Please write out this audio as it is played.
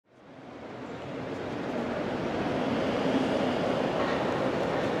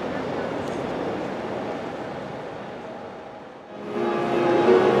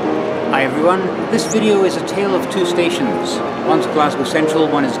everyone, this video is a tale of two stations. One's Glasgow Central,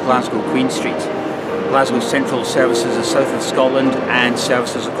 one is Glasgow Queen Street. Glasgow Central services the south of Scotland and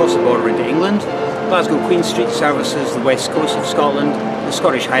services across the border into England. Glasgow Queen Street services the west coast of Scotland, the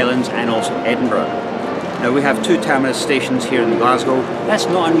Scottish Highlands and also Edinburgh. Now we have two terminus stations here in Glasgow. That's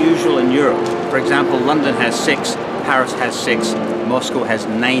not unusual in Europe. For example, London has 6, Paris has 6, Moscow has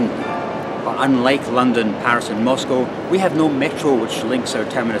 9. But unlike London, Paris and Moscow, we have no metro which links our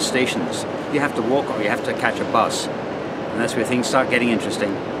terminus stations. You have to walk or you have to catch a bus. And that's where things start getting interesting.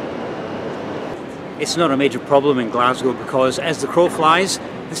 It's not a major problem in Glasgow because as the crow flies,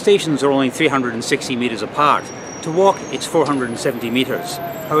 the stations are only 360 metres apart. To walk, it's 470 metres.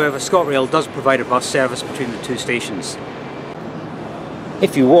 However, Scotrail does provide a bus service between the two stations.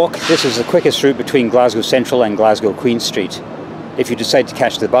 If you walk, this is the quickest route between Glasgow Central and Glasgow Queen Street. If you decide to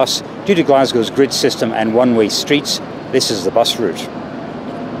catch the bus, due to Glasgow's grid system and one-way streets, this is the bus route.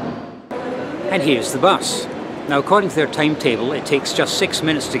 And here's the bus. Now, according to their timetable, it takes just 6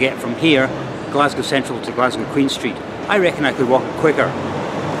 minutes to get from here, Glasgow Central to Glasgow Queen Street. I reckon I could walk it quicker.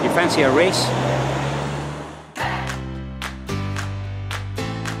 You fancy a race?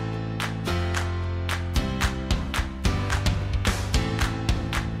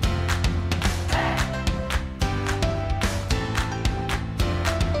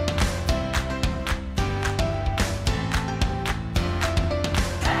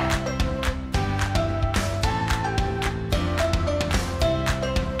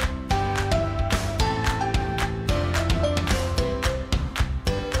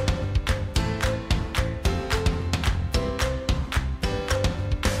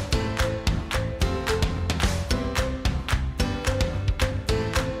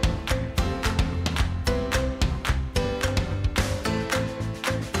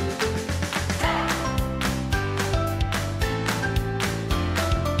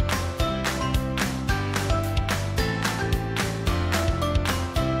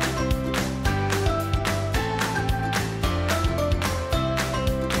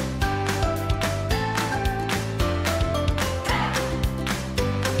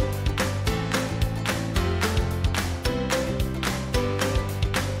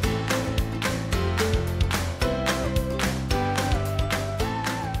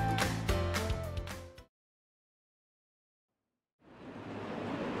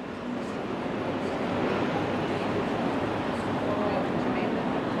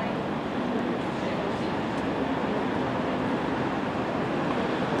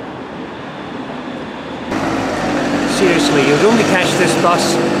 Seriously, you'd only catch this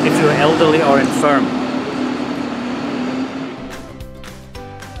bus if you were elderly or infirm.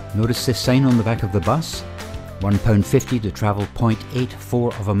 Notice this sign on the back of the bus? £1.50 to travel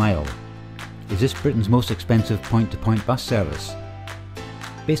 0.84 of a mile. Is this Britain's most expensive point-to-point bus service?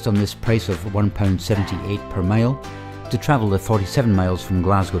 Based on this price of £1.78 per mile, to travel the 47 miles from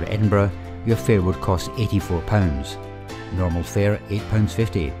Glasgow to Edinburgh, your fare would cost £84. Normal fare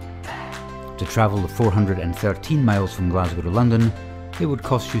 £8.50. To travel the 413 miles from Glasgow to London, it would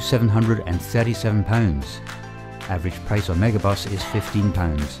cost you £737. Average price on Megabus is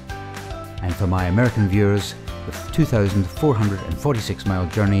 £15. And for my American viewers, the 2,446 mile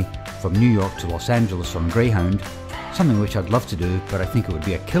journey from New York to Los Angeles on Greyhound, something which I'd love to do but I think it would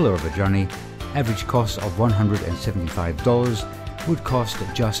be a killer of a journey, average cost of $175 would cost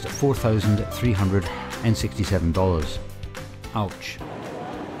just $4,367. Ouch.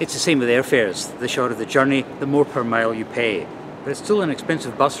 It's the same with airfares. The shorter the journey, the more per mile you pay. But it's still an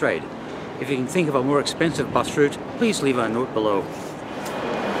expensive bus ride. If you can think of a more expensive bus route, please leave a note below.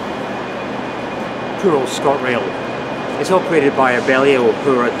 Poor old Scotrail. It's operated by Abellio,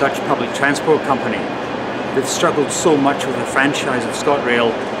 who are a Dutch public transport company. They've struggled so much with the franchise of Scotrail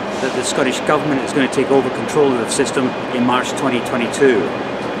that the Scottish Government is going to take over control of the system in March 2022.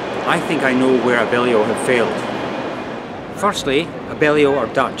 I think I know where Abellio have failed. Firstly, Abellio are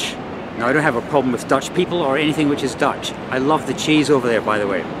Dutch. Now I don't have a problem with Dutch people or anything which is Dutch. I love the cheese over there, by the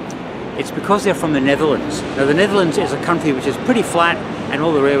way. It's because they're from the Netherlands. Now the Netherlands is a country which is pretty flat and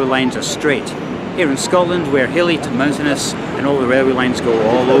all the railway lines are straight. Here in Scotland we're hilly to mountainous and all the railway lines go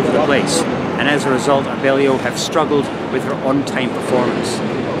all over the place. And as a result, Abellio have struggled with their on-time performance.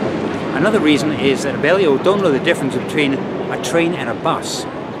 Another reason is that Abellio don't know the difference between a train and a bus.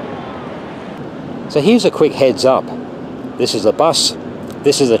 So here's a quick heads up. This is a bus,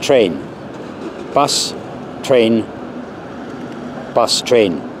 this is a train. Bus, train, bus,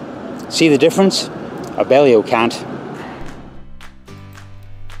 train. See the difference? Abellio can't.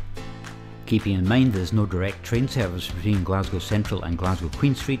 Keeping in mind there's no direct train service between Glasgow Central and Glasgow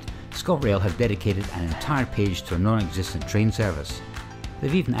Queen Street, Scotrail have dedicated an entire page to a non-existent train service.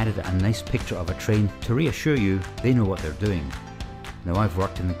 They've even added a nice picture of a train to reassure you they know what they're doing. Now, I've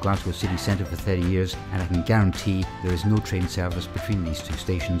worked in the Glasgow city centre for 30 years and I can guarantee there is no train service between these two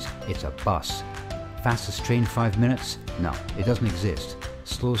stations. It's a bus. Fastest train 5 minutes? No, it doesn't exist.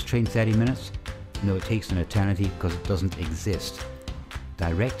 Slowest train 30 minutes? No, it takes an eternity because it doesn't exist.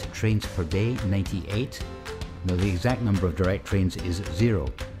 Direct trains per day 98? No, the exact number of direct trains is 0.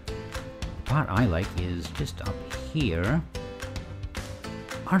 The part I like is just up here.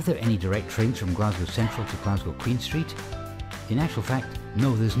 Are there any direct trains from Glasgow Central to Glasgow Queen Street? In actual fact,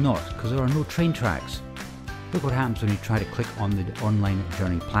 no, there's not, because there are no train tracks. Look what happens when you try to click on the online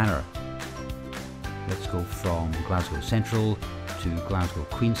journey planner. Let's go from Glasgow Central to Glasgow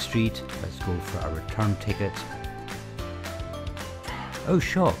Queen Street. Let's go for a return ticket. Oh,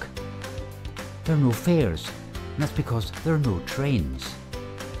 shock! There are no fares, and that's because there are no trains.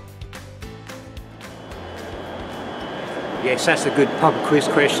 Yes, that's a good pub quiz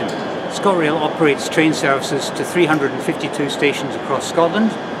question. Scotrail operates train services to 352 stations across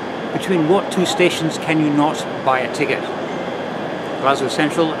Scotland. Between what two stations can you not buy a ticket? Glasgow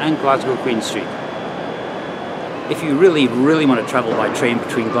Central and Glasgow Queen Street. If you really want to travel by train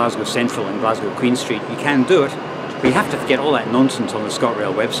between Glasgow Central and Glasgow Queen Street, you can do it, but you have to forget all that nonsense on the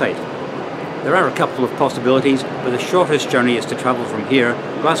Scotrail website. There are a couple of possibilities, but the shortest journey is to travel from here,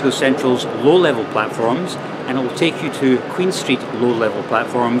 Glasgow Central's low-level platforms, and it will take you to Queen Street low-level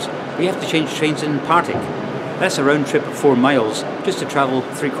platforms, but you have to change trains in Partick. That's a round trip of 4 miles, just to travel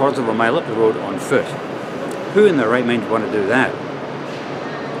 3/4 of a mile up the road on foot. Who in their right mind would want to do that?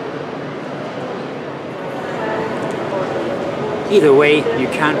 Either way, you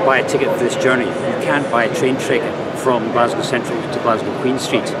can't buy a ticket for this journey. You can't buy a train ticket from Glasgow Central to Glasgow Queen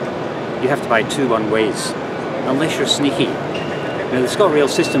Street. You have to buy 2 one-ways, unless you're sneaky. Now, the Scotrail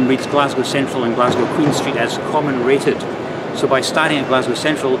system reads Glasgow Central and Glasgow Queen Street as common rated. So by starting at Glasgow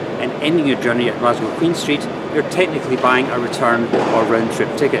Central and ending your journey at Glasgow Queen Street, you're technically buying a return or round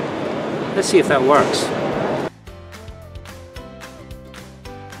trip ticket. Let's see if that works.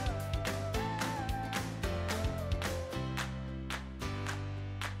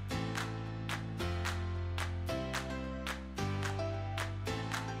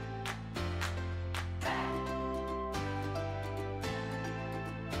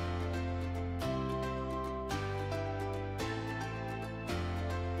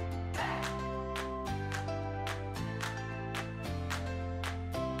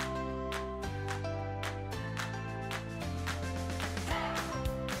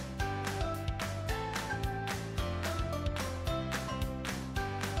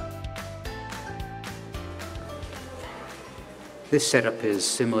 This setup is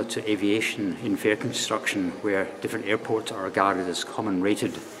similar to aviation in fare construction, where different airports are regarded as common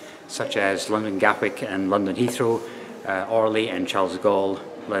rated, such as London Gatwick and London Heathrow, Orly and Charles de Gaulle,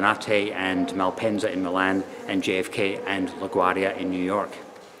 Linate and Malpensa in Milan, and JFK and LaGuardia in New York.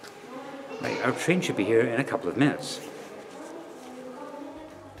 Right, our train should be here in a couple of minutes.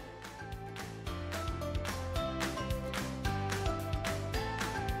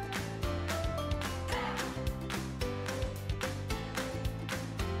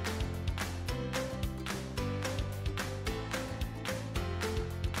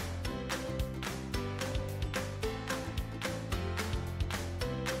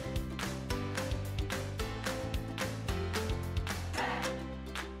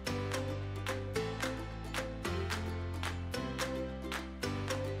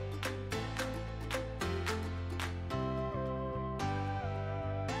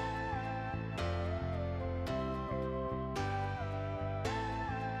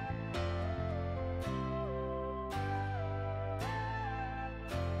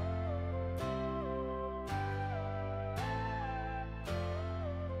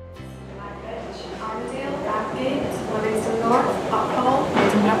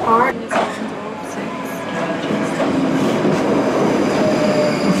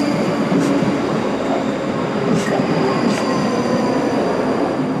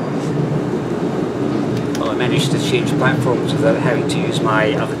 Well, I managed to change platforms without having to use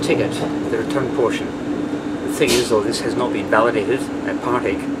my other ticket, the return portion. The thing is though, this has not been validated at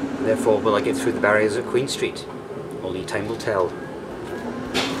Partick, therefore will I get through the barriers at Queen Street? Only time will tell.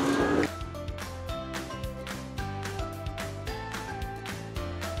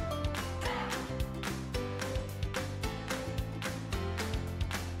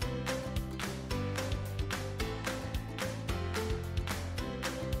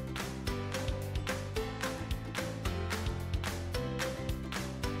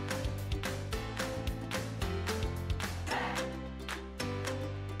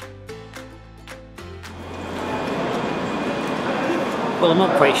 Well, I'm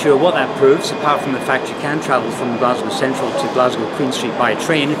not quite sure what that proves, apart from the fact you can travel from Glasgow Central to Glasgow Queen Street by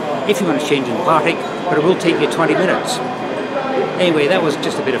train if you want to change in Partick, but it will take you 20 minutes. Anyway, that was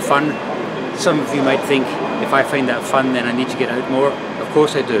just a bit of fun. Some of you might think, if I find that fun, then I need to get out more. Of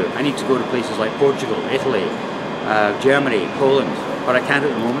course I do. I need to go to places like Portugal, Italy, Germany, Poland, but I can't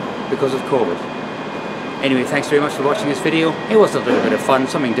at the moment because of COVID. Anyway, thanks very much for watching this video. It was a little bit of fun,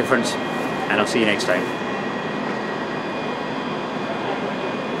 something different, and I'll see you next time.